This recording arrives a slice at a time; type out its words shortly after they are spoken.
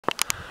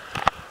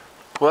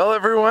Well,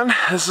 everyone,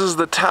 this is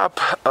the top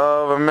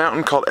of a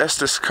mountain called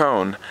Estes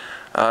Cone.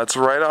 It's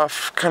right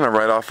off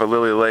of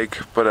Lily Lake,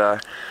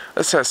 but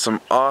this has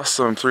some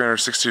awesome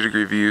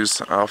 360-degree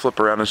views. I'll flip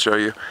around and show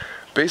you.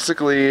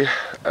 Basically,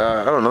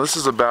 I don't know, this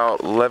is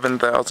about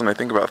 11,000, I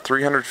think about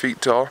 300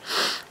 feet tall.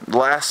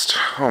 Last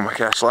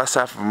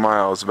half of a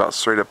mile is about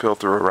straight uphill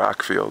through a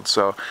rock field.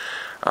 So,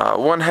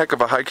 one heck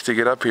of a hike to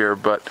get up here,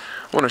 but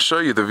I want to show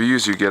you the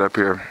views you get up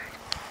here.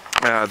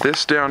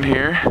 This down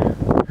here,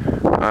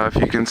 if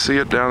you can see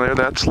it down there,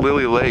 that's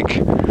Lily Lake.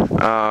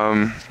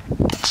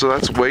 So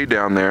that's way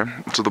down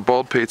there. So the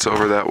Baldpate's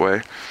over that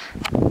way.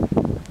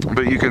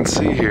 But you can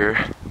see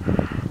here,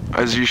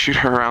 as you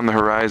shoot around the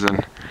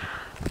horizon,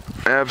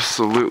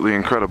 absolutely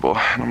incredible.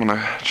 And I'm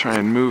gonna try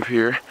and move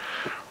here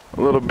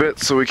a little bit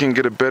so we can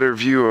get a better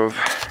view of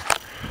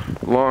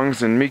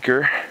Longs and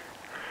Meeker,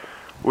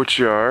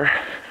 which are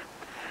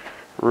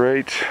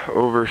right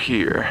over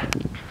here.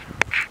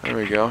 There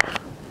we go.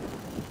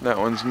 That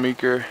one's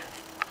Meeker,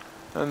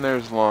 and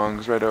there's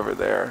Longs right over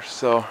there.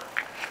 So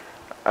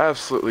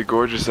absolutely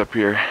gorgeous up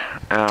here.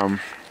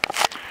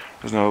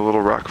 There's now a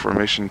little rock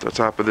formation at the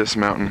top of this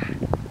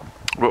mountain,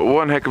 but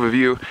one heck of a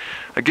view.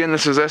 Again,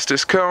 this is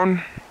Estes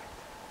Cone,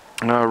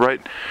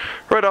 right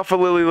off of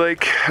Lily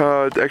Lake.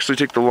 Actually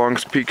take the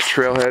Longs Peak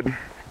trailhead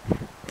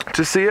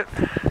to see it,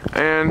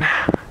 and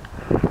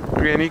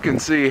again we can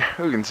see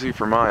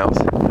for miles,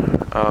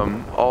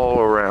 all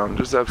around.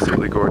 Just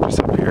absolutely gorgeous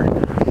up here.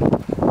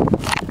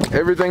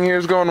 Everything here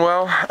is going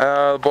well.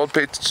 The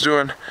Baldpate's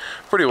doing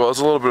pretty well. It's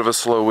a little bit of a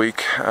slow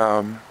week.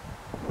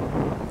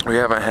 We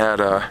haven't had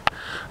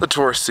the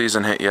tourist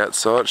season hit yet,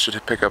 so it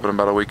should pick up in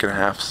about a week and a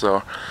half.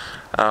 So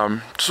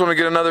just want to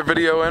get another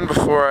video in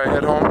before I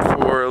head home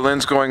for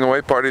Lynn's going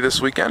away party this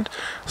weekend.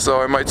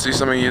 So I might see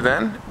some of you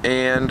then.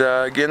 And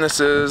again, this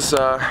is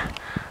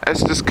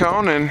Estes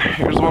Cone, and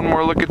here's one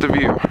more look at the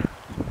view.